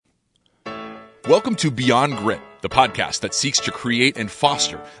Welcome to Beyond Grit, the podcast that seeks to create and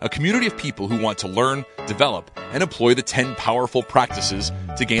foster a community of people who want to learn, develop, and employ the 10 powerful practices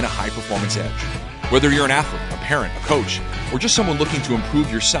to gain a high-performance edge. Whether you're an athlete, a parent, a coach, or just someone looking to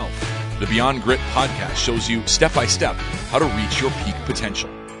improve yourself, the Beyond Grit podcast shows you step-by-step how to reach your peak potential.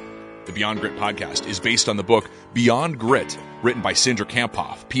 The Beyond Grit podcast is based on the book Beyond Grit, written by Cindra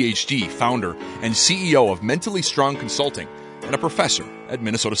Kamphoff, PhD, founder, and CEO of Mentally Strong Consulting, and a professor at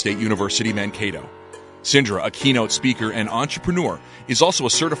Minnesota State University, Mankato. Cindra, a keynote speaker and entrepreneur, is also a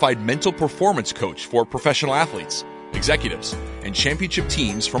certified mental performance coach for professional athletes, executives, and championship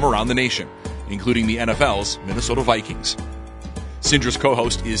teams from around the nation, including the NFL's Minnesota Vikings. Cindra's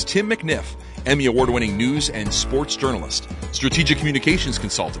co-host is Tim McNiff, Emmy Award-winning news and sports journalist, strategic communications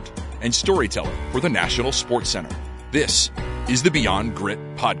consultant, and storyteller for the National Sports Center. This is the Beyond Grit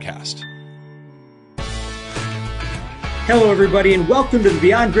podcast. Hello, everybody, and welcome to the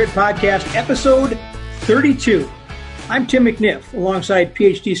Beyond Grit podcast, episode 32. I'm Tim McNiff, alongside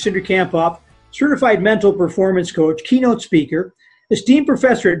PhD Cindra Kamphoff, certified mental performance coach, keynote speaker, esteemed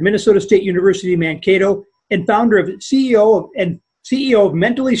professor at Minnesota State University, Mankato, and founder of CEO of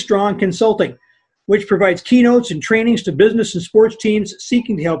Mentally Strong Consulting, which provides keynotes and trainings to business and sports teams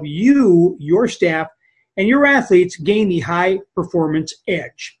seeking to help you, your staff, and your athletes gain the high performance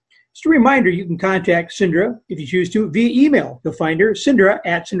edge. Just a reminder, you can contact Cindra if you choose to via email. You'll find her,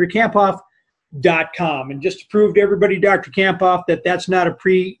 Cindra@CindraKamphoff.com. And just to prove to everybody, Dr. Kamphoff, that that's not a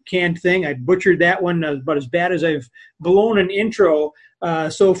pre-canned thing. I butchered that one about as bad as I've blown an intro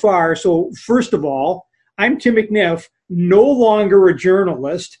so far. So first of all, I'm Tim McNiff, no longer a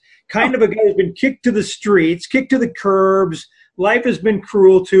journalist, kind of a guy who's been kicked to the streets, kicked to the curbs. Life has been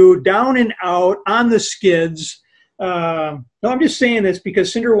cruel to, down and out, on the skids. No, I'm just saying this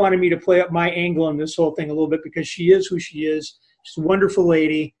because Cindra wanted me to play up my angle on this whole thing a little bit because she is who she is. She's a wonderful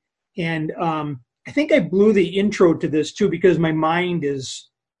lady. And I think I blew the intro to this too because my mind is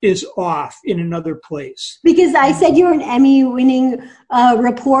off in another place. Because I said you were an Emmy-winning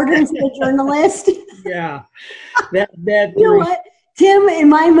reporter instead of journalist. Yeah. You know what, Tim, in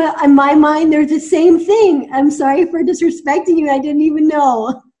my mind, there's the same thing. I'm sorry for disrespecting you. I didn't even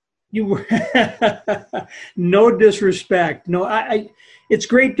know. You were no disrespect. No, it's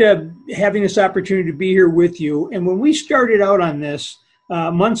great having this opportunity to be here with you. And when we started out on this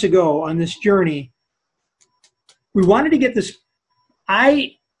months ago on this journey, we wanted to get this.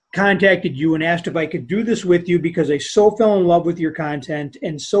 I contacted you and asked if I could do this with you because I so fell in love with your content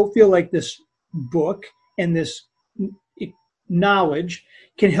and so feel like this book and this knowledge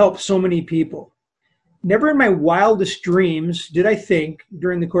can help so many people. Never in my wildest dreams did I think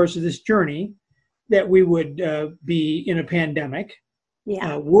during the course of this journey that we would be in a pandemic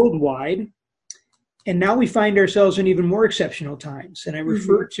worldwide. And now we find ourselves in even more exceptional times. And I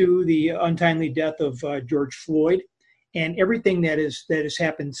refer to the untimely death of George Floyd and everything that has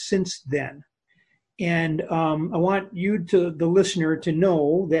happened since then. And I want you, the listener, to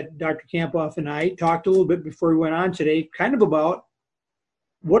know that Dr. Kamphoff and I talked a little bit before we went on today, kind of about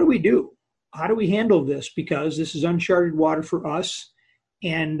what do we do? How do we handle this? Because this is uncharted water for us.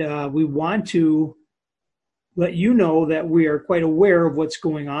 And we want to let you know that we are quite aware of what's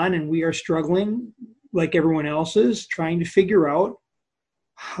going on and we are struggling like everyone else is, trying to figure out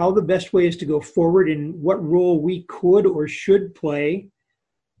how the best way is to go forward and what role we could or should play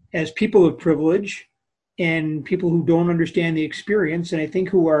as people of privilege and people who don't understand the experience. And I think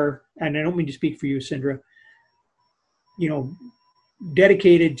who are, and I don't mean to speak for you, Cindra,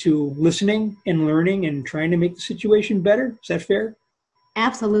 dedicated to listening and learning and trying to make the situation better. Is that fair?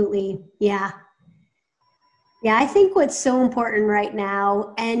 Absolutely. Yeah. Yeah, I think what's so important right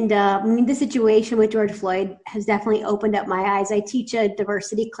now, and the situation with George Floyd has definitely opened up my eyes. I teach a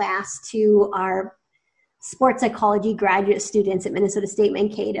diversity class to our sports psychology graduate students at Minnesota State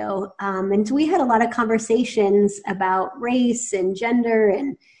Mankato. And so we had a lot of conversations about race and gender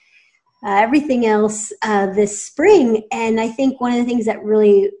and everything else this spring. And I think one of the things that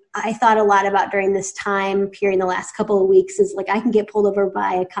really I thought a lot about during this time period in the last couple of weeks is like I can get pulled over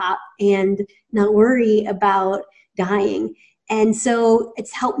by a cop and not worry about dying. And so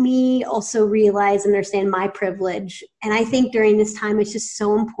it's helped me also realize and understand my privilege. And I think during this time, it's just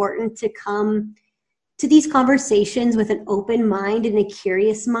so important to come to these conversations with an open mind and a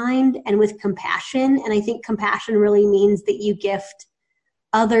curious mind and with compassion. And I think compassion really means that you gift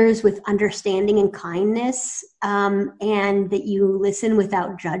others with understanding and kindness, and that you listen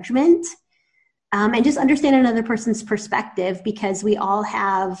without judgment, and just understand another person's perspective, because we all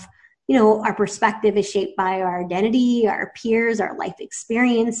have, our perspective is shaped by our identity, our peers, our life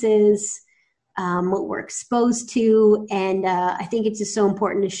experiences, what we're exposed to. And I think it's just so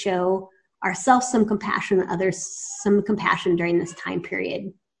important to show ourselves some compassion, others some compassion during this time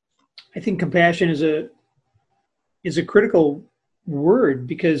period. I think compassion is a critical word,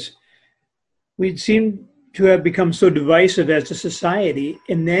 because we seem to have become so divisive as a society,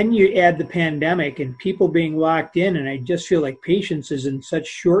 and then you add the pandemic and people being locked in, and I just feel like patience is in such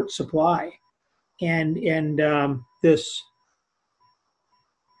short supply, and this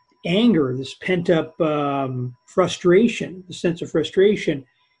anger, this pent up frustration, the sense of frustration,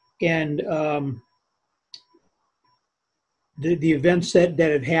 and the events that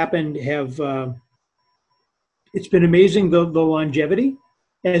have happened have it's been amazing, the longevity.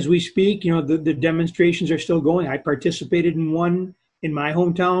 As we speak, the demonstrations are still going. I participated in one in my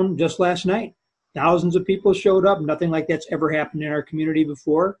hometown just last night. Thousands of people showed up. Nothing like that's ever happened in our community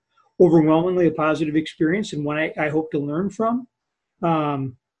before. Overwhelmingly a positive experience, and one I hope to learn from.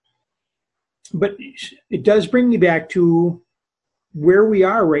 But it does bring me back to where we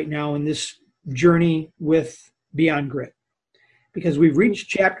are right now in this journey with Beyond Grit, because we've reached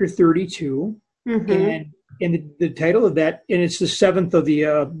chapter 32, and the title of that, and it's the 7th of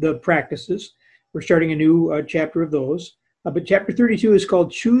the practices. We're starting a new chapter of those. But chapter 32 is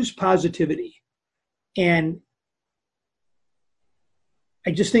called Choose Positivity. And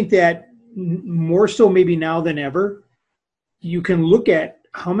I just think that more so maybe now than ever, you can look at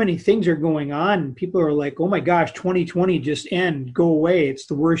how many things are going on. People are like, oh my gosh, 2020 just end, go away. It's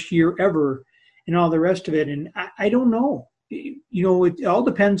the worst year ever, and all the rest of it. And I don't know. It all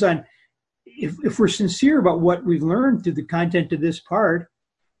depends on if we're sincere about what we've learned through the content of this part.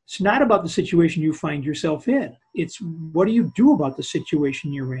 It's not about the situation you find yourself in. It's what do you do about the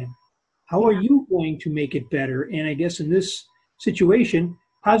situation you're in? How are you going to make it better? And I guess in this situation,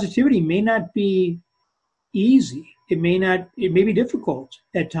 positivity may not be easy. It may be difficult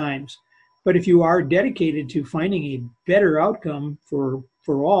at times, but if you are dedicated to finding a better outcome for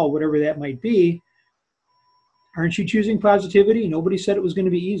all, whatever that might be, aren't you choosing positivity? Nobody said it was going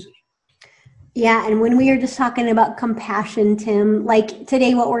to be easy. Yeah, and when we were just talking about compassion, Tim, like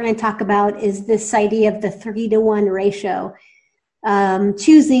today what we're going to talk about is this idea of the 3-to-1 ratio.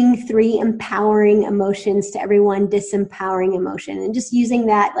 Choosing 3 empowering emotions to every 1 disempowering emotion, and just using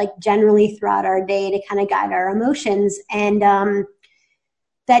that like generally throughout our day to kind of guide our emotions. And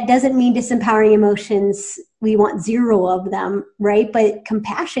that doesn't mean disempowering emotions, we want 0 of them, right? But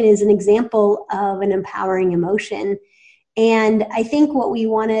compassion is an example of an empowering emotion. And I think what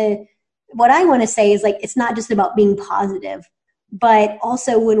I want to say is, like, it's not just about being positive, but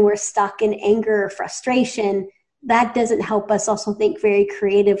also when we're stuck in anger or frustration, that doesn't help us also think very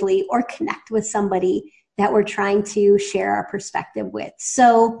creatively or connect with somebody that we're trying to share our perspective with.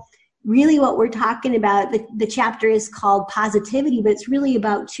 So really what we're talking about, the chapter is called Positivity, but it's really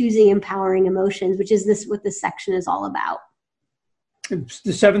about choosing empowering emotions, which is what this section is all about. It's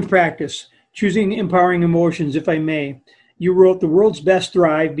the 7th practice, choosing empowering emotions, if I may. You wrote, the world's best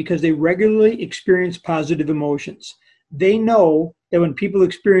thrive because they regularly experience positive emotions. They know that when people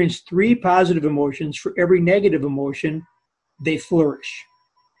experience 3 positive emotions for every negative emotion, they flourish.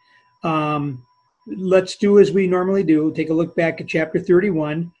 Let's do as we normally do. Take a look back at chapter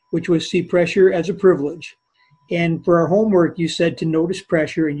 31, which was see pressure as a privilege. And for our homework, you said to notice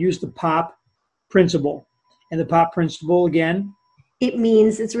pressure and use the POP principle. And the POP principle, again? It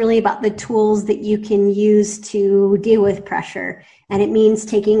means it's really about the tools that you can use to deal with pressure. And it means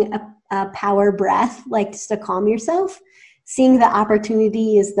taking a power breath, like just to calm yourself. Seeing the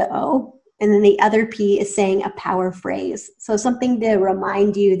opportunity is the O. And then the other P is saying a power phrase. So something to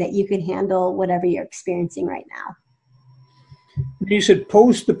remind you that you can handle whatever you're experiencing right now. You said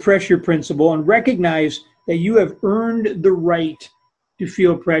post the pressure principle and recognize that you have earned the right to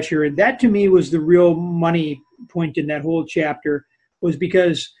feel pressure. And that to me was the real money point in that whole chapter, was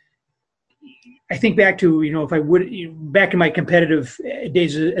because I think back to, if I would, back in my competitive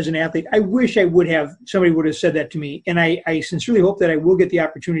days as an athlete, I wish somebody would have said that to me. And I sincerely hope that I will get the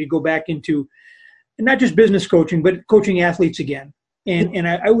opportunity to go back into not just business coaching, but coaching athletes again. And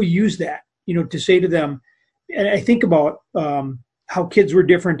I will use that, to say to them, and I think about how kids were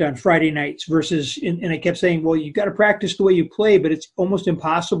different on Friday nights versus, and I kept saying, well, you got to practice the way you play, but it's almost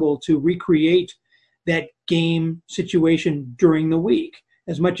impossible to recreate that game situation during the week.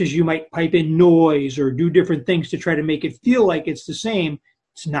 As much as you might pipe in noise or do different things to try to make it feel like it's the same,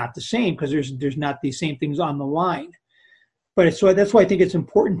 it's not the same because there's not the same things on the line. But so that's why I think it's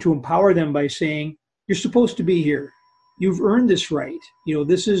important to empower them by saying, you're supposed to be here. You've earned this right.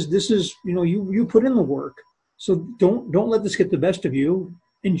 This is you put in the work. So don't let this get the best of you.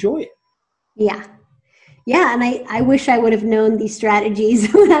 Enjoy it. Yeah. Yeah, and I wish I would have known these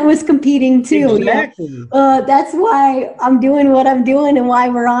strategies when I was competing too. Exactly. That's why I'm doing what I'm doing and why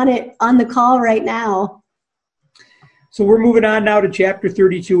we're on the call right now. So we're moving on now to chapter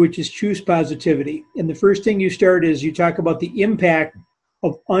 32, which is choose positivity. And the first thing you start is you talk about the impact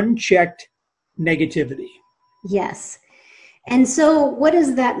of unchecked negativity. Yes. And so what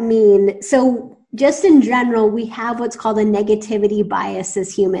does that mean? So just in general, we have what's called a negativity bias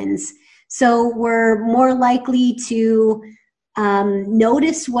as humans. So we're more likely to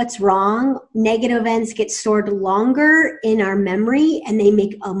notice what's wrong. Negative events get stored longer in our memory and they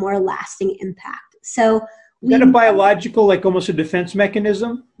make a more lasting impact. So is that a biological, like almost a defense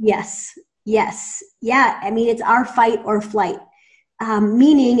mechanism? Yes. Yeah. I mean, it's our fight or flight.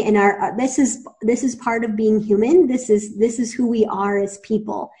 Meaning in this is part of being human. This is who we are as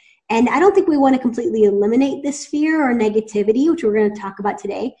people. And I don't think we want to completely eliminate this fear or negativity, which we're going to talk about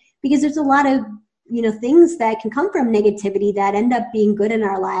today, because there's a lot of, things that can come from negativity that end up being good in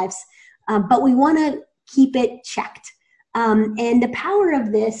our lives. But we want to keep it checked. And the power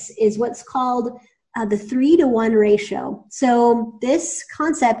of this is what's called the 3-to-1 ratio. So this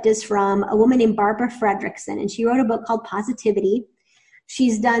concept is from a woman named Barbara Fredrickson, and she wrote a book called Positivity.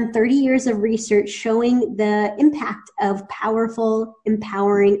 She's done 30 years of research showing the impact of powerful,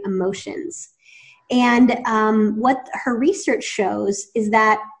 empowering emotions. And what her research shows is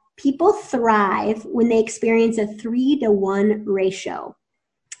that people thrive when they experience a 3-to-1 ratio.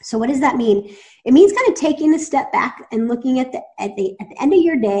 So what does that mean? It means kind of taking a step back and looking at the end of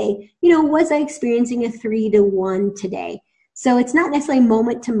your day, was I experiencing a 3-to-1 today? So it's not necessarily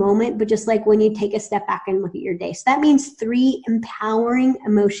moment to moment, but just like when you take a step back and look at your day. So that means 3 empowering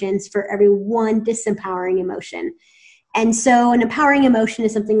emotions for every 1 disempowering emotion. And so an empowering emotion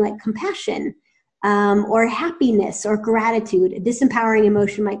is something like compassion, or happiness or gratitude. A disempowering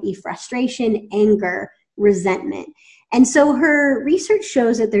emotion might be frustration, anger, resentment. And so her research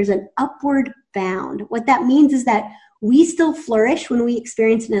shows that there's an upward bound. What that means is that we still flourish when we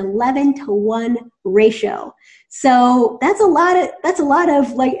experience an 11-to-1 ratio. So that's a lot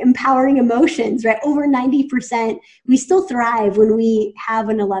of like empowering emotions, right? Over 90%, we still thrive when we have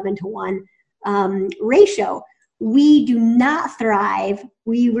an 11-to-1 ratio. We do not thrive.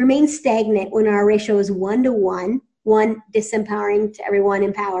 We remain stagnant when our ratio is 1-to-1, 1 disempowering to every 1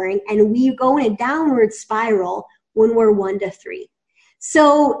 empowering, and we go in a downward spiral when we're 1-to-3.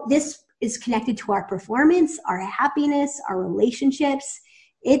 So this is connected to our performance, our happiness, our relationships.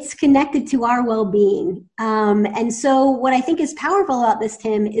 It's connected to our well-being. And so what I think is powerful about this,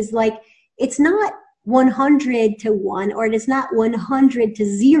 Tim, is like, it's not 100-to-1 or it is not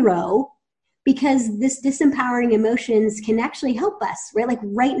 100-to-0, because this disempowering emotions can actually help us, right? Like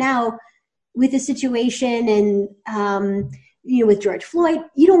right now with the situation and, with George Floyd,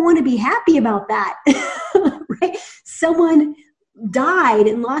 you don't want to be happy about that, right? Someone died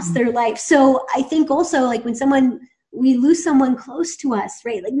and lost their life. So I think also like when we lose someone close to us,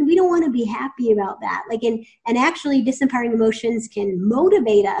 right? Like we don't want to be happy about that. Like, and actually disempowering emotions can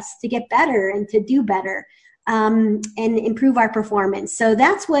motivate us to get better and to do better, and improve our performance. So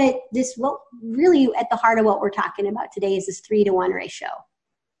that's what really at the heart of what we're talking about today is this 3-to-1 ratio.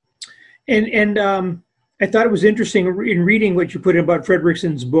 And I thought it was interesting in reading what you put in about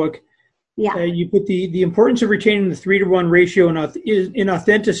Fredrickson's book. Yeah. You put the importance of retaining the 3-to-1 ratio in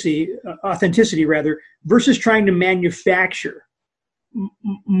authenticity rather, versus trying to manufacture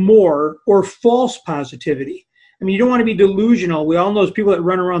more or false positivity. I mean, you don't want to be delusional. We all know those people that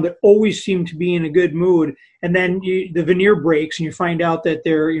run around that always seem to be in a good mood, and then the veneer breaks and you find out that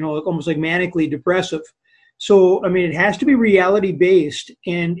they're, almost like manically depressive. So, I mean, it has to be reality based.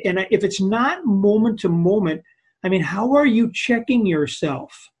 And if it's not moment to moment, I mean, how are you checking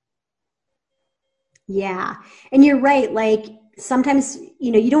yourself? Yeah. And you're right. Like sometimes,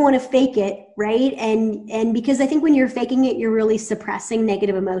 you don't want to fake it, right? And because I think when you're faking it, you're really suppressing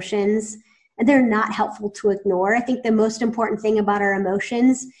negative emotions, and they're not helpful to ignore. I think the most important thing about our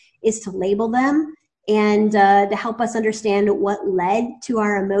emotions is to label them and to help us understand what led to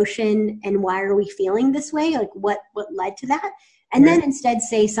our emotion and why are we feeling this way, like what led to that. And then instead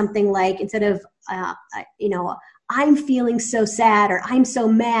say something like, instead of, I'm feeling so sad or I'm so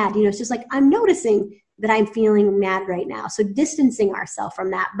mad, it's just like, I'm noticing that I'm feeling mad right now. So distancing ourselves from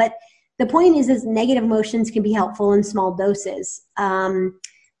that. But the point is negative emotions can be helpful in small doses.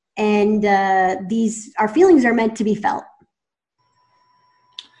 And our feelings are meant to be felt.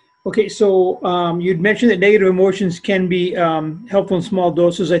 Okay, so you'd mentioned that negative emotions can be helpful in small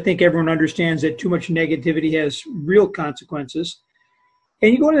doses. I think everyone understands that too much negativity has real consequences.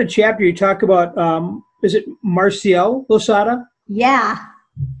 And you go into the chapter, you talk about, is it Marcial Losada? Yeah.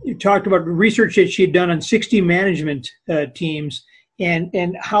 you talked about research that she had done on 60 management teams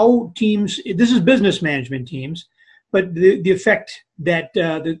and how teams, this is business management teams, but the effect that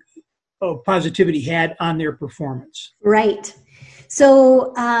the positivity had on their performance. Right.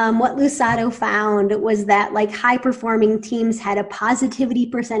 So what Lusato found was that like high performing teams had a positivity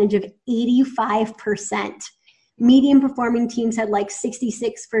percentage of 85%. Medium performing teams had like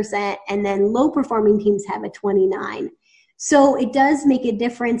 66%, and then low performing teams have a 29%. So it does make a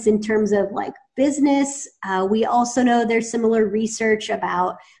difference in terms of like business. We also know there's similar research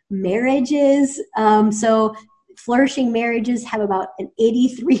about marriages. So flourishing marriages have about an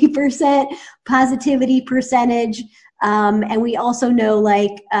 83% positivity percentage. And we also know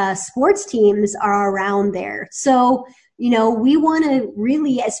like sports teams are around there. So, you know, we want to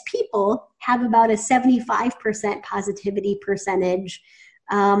really, as people, have about a 75% positivity percentage.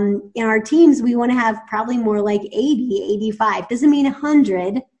 In our teams, we want to have probably more like 80, 85. Doesn't mean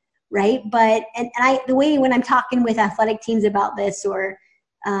 100, right? But, and the way when I'm talking with athletic teams about this or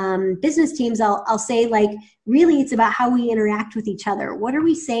business teams, I'll say like, really it's about how we interact with each other. What are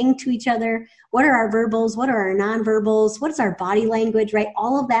we saying to each other? What are our verbals? What are our nonverbals? What is our body language, right?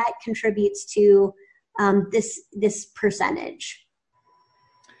 All of that contributes to this percentage.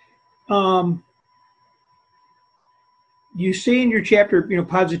 You say in your chapter, you know,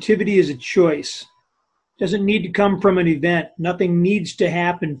 positivity is a choice. Doesn't need to come from an event. Nothing needs to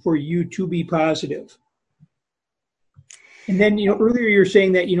happen for you to be positive. And then, you know, earlier you're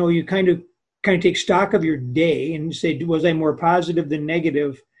saying that, you know, you kind of take stock of your day and say, was I more positive than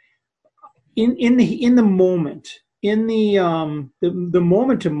negative? In the moment, in the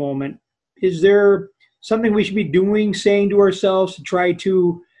moment to moment, is there something we should be doing, saying to ourselves to try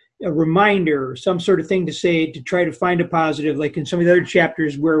to a reminder, some sort of thing to say to try to find a positive, like in some of the other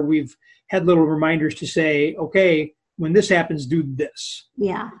chapters where we've had little reminders to say, okay, when this happens, do this.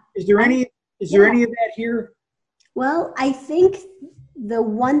 Yeah. Is there any of that here? Well, I think the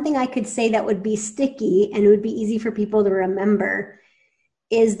one thing I could say that would be sticky and it would be easy for people to remember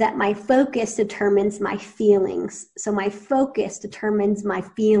is that my focus determines my feelings. So my focus determines my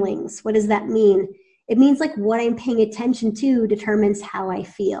feelings. What does that mean? It means like what I'm paying attention to determines how I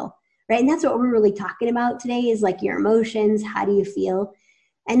feel, right? And that's what we're really talking about today is like your emotions. How do you feel?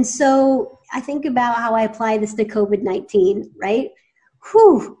 And so I think about how I apply this to COVID-19, right?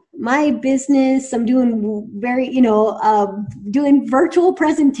 Whew, my business, I'm doing doing virtual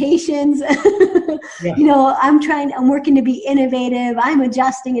presentations. Yeah. You know, I'm working to be innovative. I'm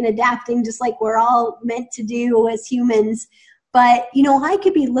adjusting and adapting just like we're all meant to do as humans. But, you know, I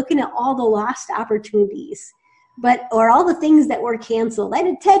could be looking at all the lost opportunities, or all the things that were canceled. I had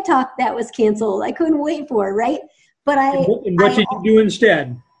a TED Talk that was canceled. I couldn't wait for, right? But and what did you do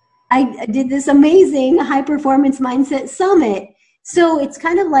instead? I did this amazing high performance mindset summit. So it's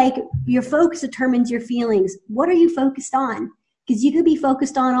kind of like your focus determines your feelings. What are you focused on? Because you could be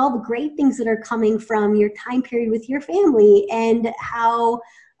focused on all the great things that are coming from your time period with your family and how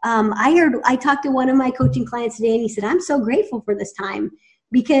I talked to one of my coaching clients today and he said, I'm so grateful for this time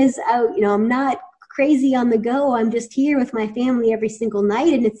because, I'm not crazy on the go. I'm just here with my family every single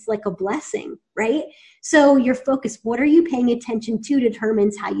night and it's like a blessing, right? So your focus, what are you paying attention to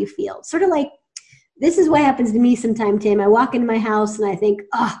determines how you feel. Sort of like, this is what happens to me sometimes, Tim. I walk into my house and I think,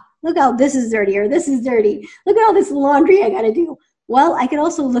 oh, look how this is dirty or this is dirty. Look at all this laundry I got to do. Well, I could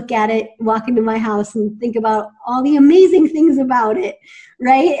also look at it, walk into my house and think about all the amazing things about it,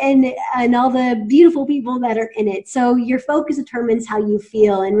 right? And all the beautiful people that are in it. So your focus determines how you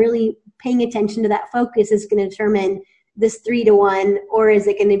feel, and really paying attention to that focus is going to determine this 3-to-1, or is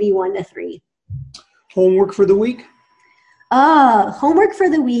it going to be 1-to-3? Homework for the week? Homework for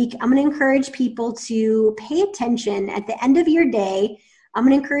the week. I'm going to encourage people to pay attention at the end of your day. I'm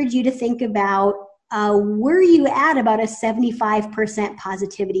going to encourage you to think about were you at about a 75%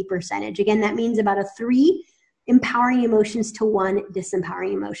 positivity percentage? Again, that means about a 3 empowering emotions to 1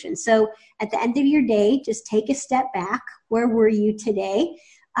 disempowering emotion. So at the end of your day, just take a step back. Where were you today?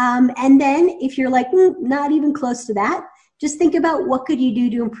 And then if you're like, not even close to that, just think about what could you do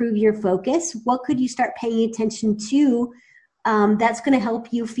to improve your focus? What could you start paying attention to that's going to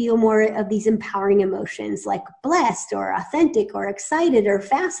help you feel more of these empowering emotions like blessed or authentic or excited or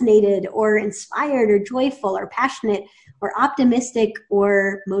fascinated or inspired or joyful or passionate or optimistic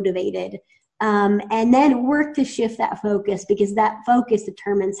or motivated. And then work to shift that focus because that focus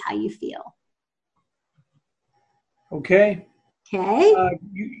determines how you feel. Okay. Okay.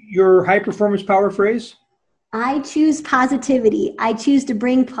 Your high performance power phrase? I choose positivity. I choose to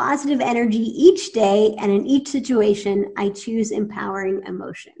bring positive energy each day, and in each situation, I choose empowering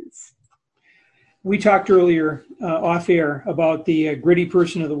emotions. we talked earlier off air about the gritty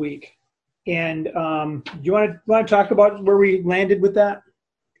person of the week. And do you want to talk about where we landed with that?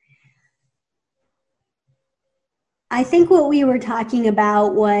 I think what we were talking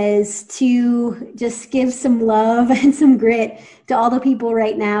about was to just give some love and some grit to all the people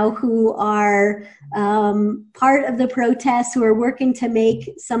right now who are part of the protests, who are working to make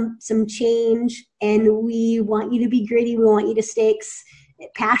some change. And we want you to be gritty. We want you to stay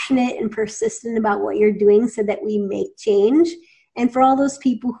passionate and persistent about what you're doing so that we make change. And for all those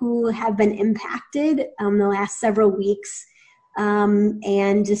people who have been impacted the last several weeks,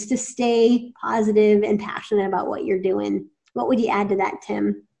 and just to stay positive and passionate about what you're doing. What would you add to that,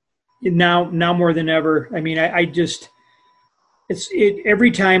 Tim? Now more than ever. I mean, I just,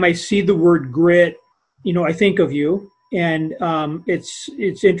 every time I see the word grit, I think of you, and it's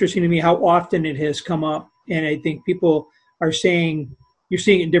interesting to me how often it has come up. And I think people are saying, you're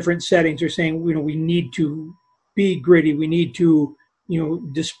seeing it in different settings. They're saying, we need to be gritty. We need to,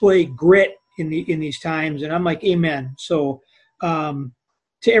 display grit in these times. And I'm like, amen. So, to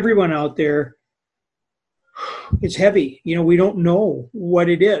everyone out there, it's heavy. We don't know what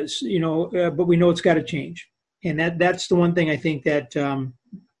it is, but we know it's got to change. And that's the one thing I think that,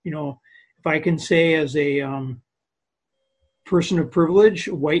 if I can say as a person of privilege,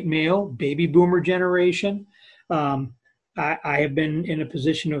 white male, baby boomer generation, I have been in a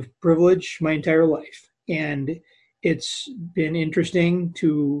position of privilege my entire life. And it's been interesting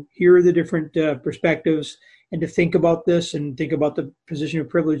to hear the different perspectives and to think about this and think about the position of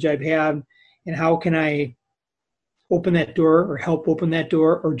privilege I've had and how can I open that door or help open that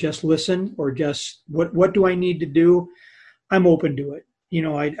door or just listen or just what do I need to do? I'm open to it.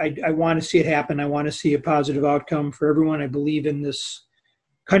 I want to see it happen. I want to see a positive outcome for everyone. I believe in this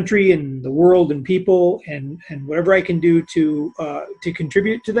country and the world and people and whatever I can do to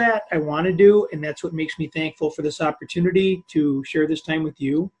contribute to that, I want to do. And that's what makes me thankful for this opportunity to share this time with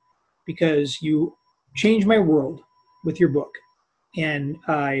you, because you changed my world with your book. And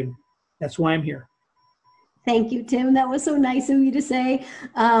that's why I'm here. Thank you, Tim. That was so nice of you to say.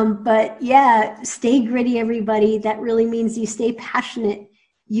 But yeah, stay gritty, everybody. That really means you stay passionate.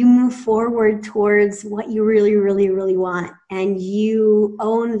 You move forward towards what you really, really, really want. And you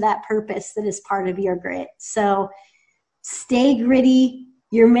own that purpose that is part of your grit. So stay gritty.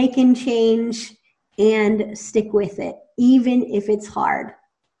 You're making change and stick with it, even if it's hard.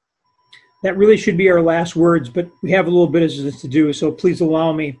 That really should be our last words, but we have a little business to do. So please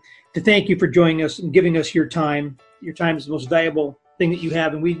allow me to thank you for joining us and giving us your time. Your time is the most valuable thing that you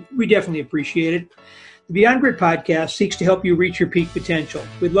have, and we definitely appreciate it. The Beyond Grit podcast seeks to help you reach your peak potential.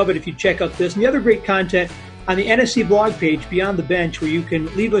 We'd love it if you check out this and the other great content on the NSC blog page, Beyond the Bench, where you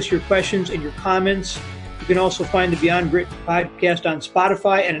can leave us your questions and your comments. You can also find the Beyond Grit podcast on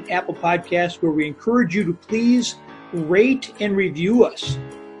Spotify and an Apple Podcast, where we encourage you to please rate and review us.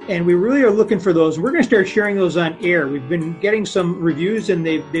 And we really are looking for those. We're going to start sharing those on air. We've been getting some reviews, and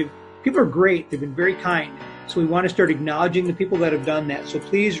people are great. They've been very kind. So we want to start acknowledging the people that have done that. So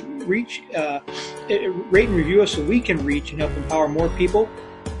please rate and review us so we can reach and help empower more people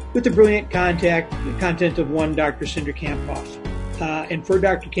with the brilliant content of one Dr. Cindra Kamphoff. And for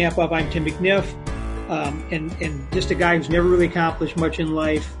Dr. Kamphoff, I'm Tim McNiff, and just a guy who's never really accomplished much in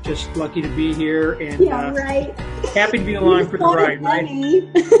life. Just lucky to be here, and right. Happy to be along for the ride. Right?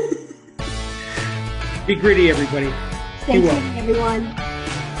 Be gritty, everybody. Stay tuned, everyone.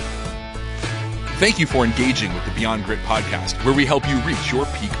 Thank you for engaging with the Beyond Grit podcast, where we help you reach your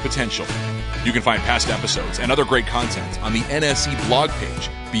peak potential. You can find past episodes and other great content on the NSC blog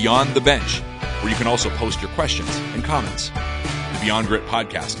page, Beyond the Bench, where you can also post your questions and comments. The Beyond Grit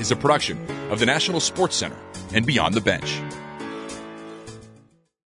podcast is a production of the National Sports Center and Beyond the Bench.